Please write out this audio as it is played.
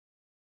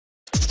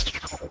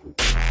Dave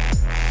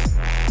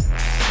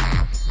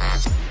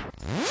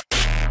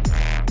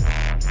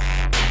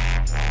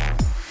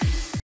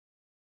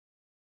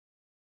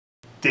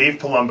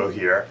Palumbo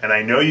here, and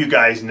I know you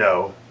guys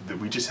know that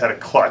we just had a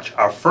clutch,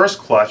 our first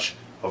clutch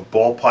of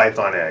ball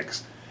python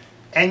eggs.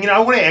 And I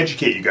want to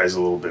educate you guys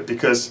a little bit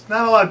because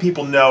not a lot of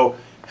people know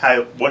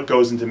what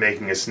goes into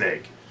making a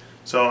snake.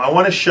 So I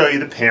want to show you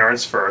the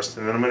parents first,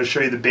 and then I'm going to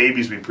show you the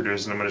babies we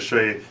produce, and I'm going to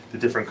show you the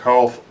different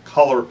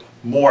color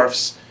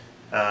morphs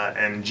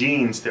and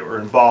genes that were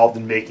involved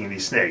in making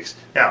these snakes.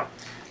 Now,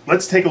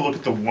 let's take a look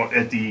at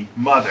the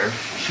mother.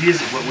 She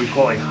is what we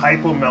call a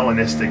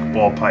hypomelanistic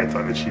ball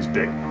python, and she's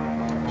big.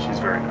 She's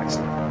very nice.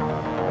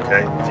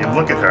 Okay, if you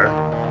look at her,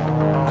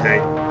 okay,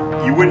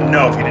 you wouldn't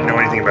know if you didn't know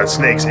anything about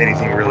snakes,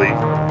 anything really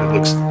that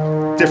looks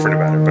different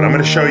about it. But I'm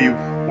going to show you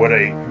what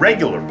a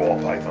regular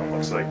ball python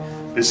looks like.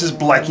 This is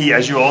Blecky,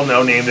 as you all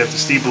know, named after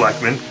Steve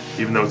Bleckman,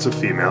 even though it's a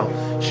female.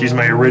 She's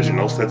my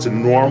original, so that's a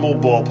normal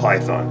ball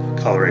python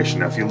coloration.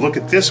 Now, if you look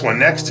at this one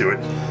next to it,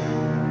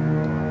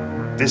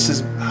 this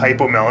is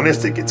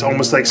hypomelanistic. It's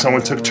almost like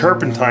someone took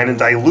turpentine and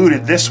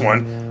diluted this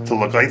one to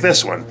look like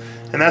this one.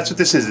 And that's what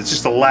this is. It's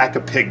just a lack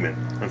of pigment,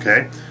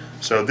 okay?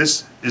 So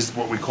this is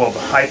what we call the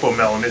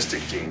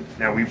hypomelanistic gene.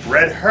 Now, we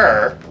bred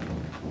her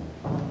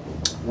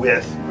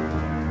with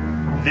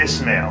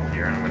this male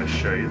here. I'm going to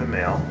show you the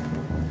male.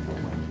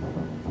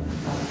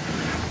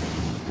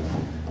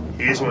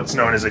 He's what's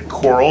known as a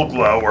coral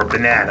glow or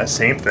banana,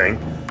 same thing,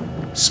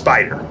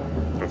 spider,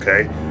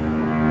 okay?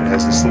 It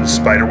has this little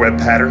spider web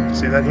pattern,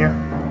 see that here?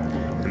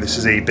 And this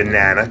is a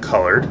banana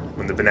colored.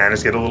 When the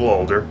bananas get a little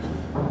older,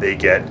 they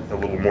get a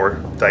little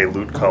more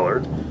dilute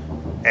colored.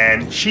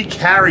 And she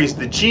carries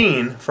the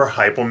gene for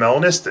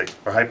hypomelanistic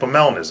or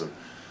hypomelanism.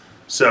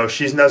 So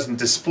she doesn't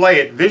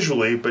display it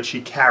visually, but she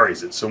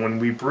carries it. So when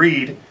we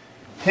breed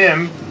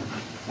him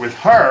with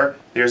her,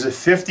 there's a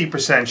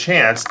 50%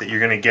 chance that you're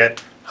going to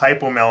get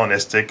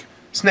hypomelanistic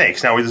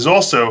snakes. Now, there's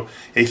also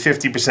a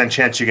 50%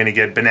 chance you're going to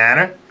get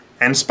banana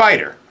and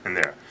spider in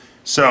there.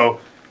 So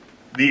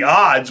the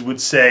odds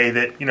would say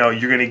that you're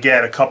going to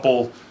get a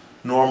couple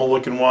normal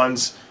looking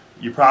ones.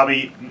 You're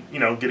probably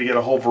going to get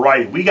a whole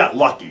variety. We got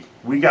lucky.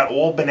 We got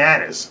all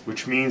bananas,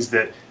 which means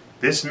that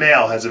this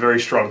male has a very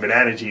strong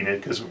banana gene in it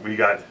because we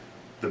got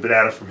the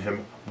banana from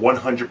him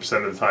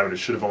 100% of the time, and it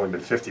should have only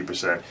been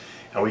 50%.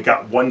 And we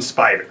got one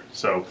spider.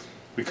 So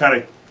we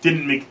kind of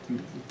didn't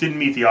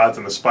meet the odds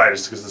on the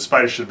spiders because the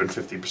spider should have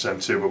been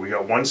 50% too. But we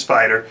got one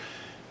spider,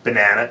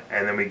 banana,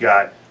 and then we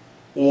got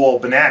all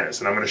bananas.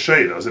 And I'm going to show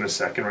you those in a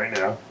second right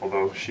now,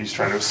 although she's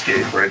trying to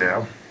escape right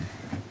now.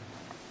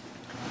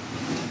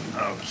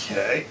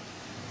 Okay,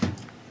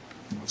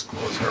 let's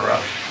close her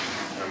up.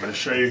 I'm going to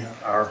show you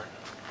our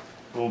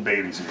little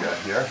babies we got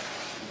here.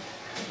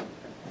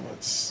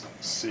 Let's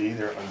see,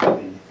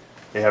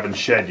 they haven't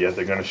shed yet.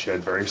 They're going to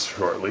shed very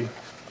shortly.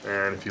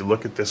 And if you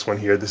look at this one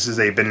here, this is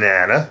a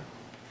banana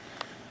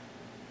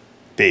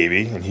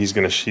baby, and he's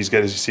got to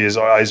see his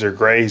eyes are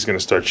gray. He's going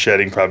to start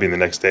shedding probably in the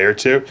next day or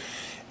two.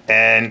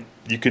 And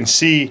you can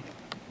see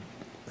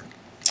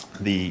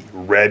the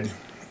red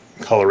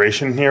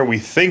coloration here. We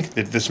think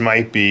that this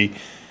might be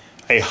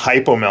a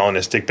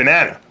hypomelanistic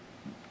banana,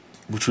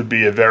 which would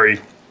be a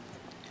very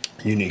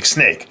unique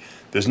snake.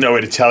 There's no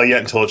way to tell yet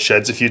until it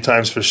sheds a few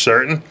times for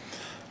certain,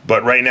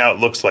 but right now it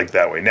looks like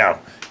that way. Now,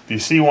 if you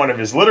see one of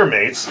his litter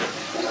mates,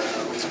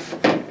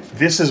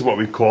 this is what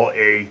we call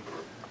a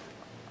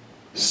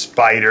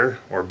spider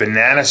or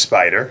banana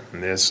spider.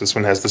 And this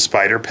one has the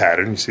spider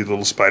pattern. You see the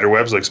little spider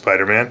webs like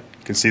Spider-Man.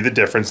 You can see the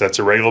difference. That's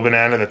a regular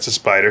banana, that's a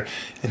spider.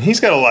 And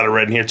he's got a lot of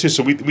red in here too,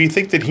 so we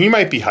think that he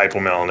might be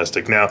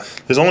hypomelanistic. Now,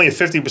 there's only a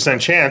 50%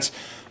 chance,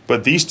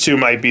 but these two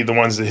might be the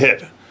ones that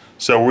hit.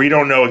 So we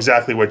don't know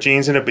exactly what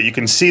gene's in it, but you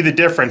can see the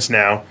difference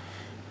now,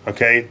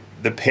 okay?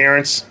 The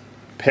parents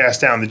pass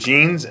down the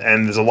genes,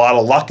 and there's a lot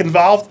of luck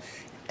involved,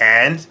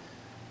 and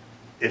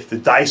if the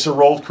dice are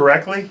rolled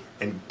correctly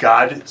and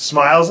God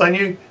smiles on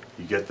you,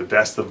 you get the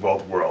best of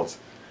both worlds.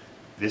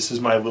 This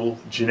is my little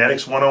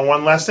genetics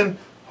 101 lesson.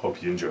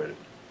 Hope you enjoyed it.